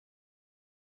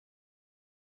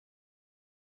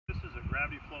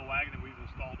wagon that we've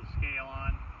installed a scale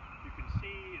on. You can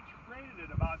see it's rated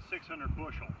at about 600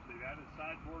 bushels. They've added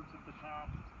sideboards at the top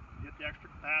to get the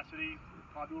extra capacity. It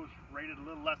probably was rated a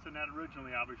little less than that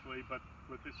originally, obviously, but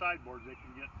with the sideboards they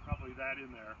can get probably that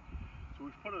in there. So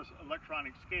we've put an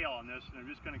electronic scale on this, and I'm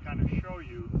just going to kind of show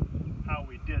you how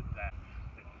we did that.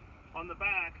 On the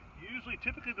back,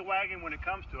 typically the wagon, when it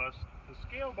comes to us, the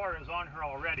scale bar is on her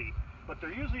already, but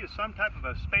there usually is some type of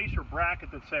a spacer bracket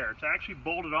that's there. It's actually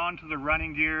bolted onto the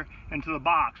running gear and to the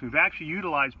box. We've actually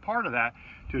utilized part of that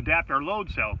to adapt our load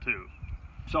cell to.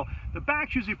 So the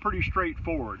back's usually pretty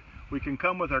straightforward. We can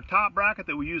come with our top bracket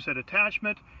that we use at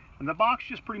attachment, and the box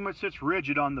just pretty much sits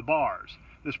rigid on the bars.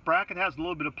 This bracket has a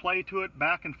little bit of play to it,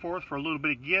 back and forth for a little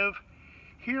bit of give.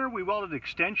 Here we welded an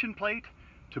extension plate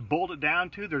to bolt it down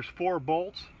to. There's 4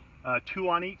 bolts, 2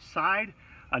 on each side.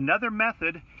 Another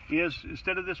method is,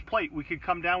 instead of this plate, we could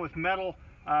come down with metal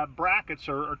brackets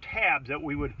or tabs that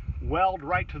we would weld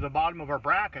right to the bottom of our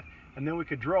bracket, and then we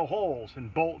could drill holes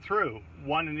and bolt through,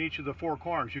 1 in each of the 4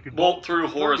 corners. You could bolt through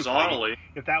horizontally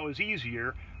if that was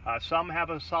easier. Some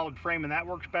have a solid frame and that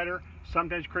works better.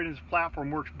 Sometimes creating this platform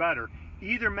works better.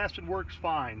 Either method works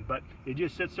fine, but it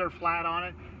just sits there flat on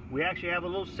it. We actually have a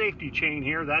little safety chain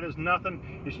here. That is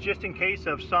nothing. It's just in case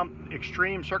of some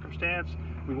extreme circumstance.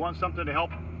 We want something to help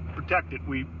protect it.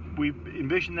 We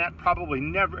envision that probably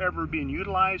never ever being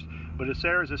utilized, but it's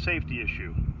there as a safety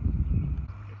issue.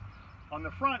 On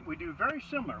the front, we do very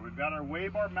similar. We've got our weigh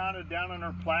bar mounted down on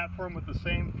our platform with the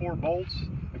same 4 bolts.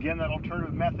 Again, that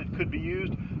alternative method could be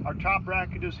used. Our top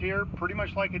bracket is here, pretty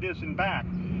much like it is in back.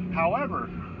 However,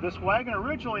 this wagon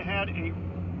originally had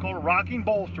called a rocking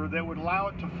bolster that would allow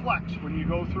it to flex when you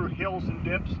go through hills and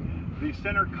dips. The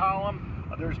center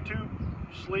column, there's 2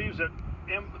 sleeves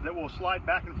that will slide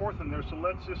back and forth in there, so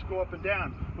let's just go up and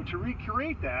down. Well, to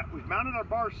recreate that, we've mounted our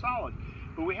bars solid,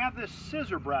 but we have this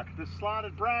scissor bracket, this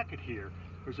slotted bracket here.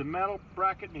 There's a metal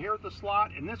bracket in here with the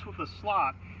slot, and this with the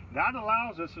slot. That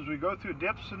allows us, as we go through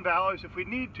dips and valleys, if we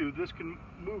need to, this can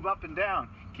move up and down,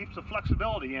 keeps the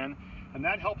flexibility in, and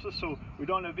that helps us so we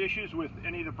don't have issues with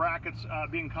any of the brackets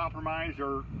being compromised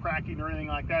or cracking or anything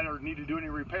like that, or need to do any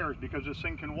repairs, because this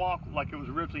thing can walk like it was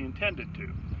originally intended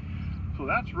to. So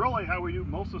that's really how we do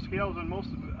most of the scales on most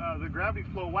of the gravity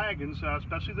flow wagons,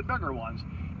 especially the bigger ones.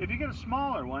 If you get a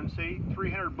smaller one, say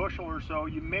 300 bushel or so,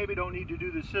 you maybe don't need to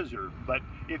do the scissor, but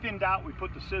if in doubt, we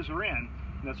put the scissor in,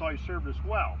 and that's always served us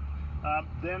well.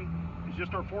 Then it's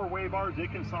just our 4 weigh bars. They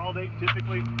consolidate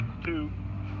typically to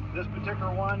this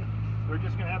particular one. They're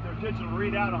just going to have their digital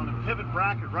readout on the pivot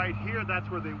bracket right here. That's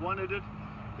where they wanted it.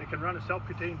 They can run a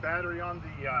self-contained battery on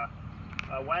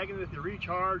the wagon that they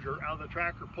recharge, or out of the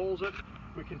tractor pulls it.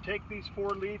 We can take these 4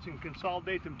 leads and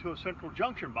consolidate them to a central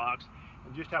junction box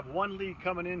and just have 1 lead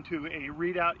coming into a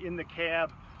readout in the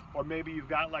cab, or maybe you've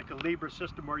got like a Libra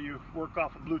system where you work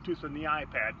off of Bluetooth on the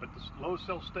iPad, but the load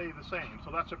cells stay the same.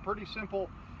 So that's a pretty simple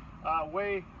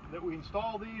way that we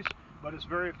install these, but it's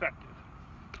very effective.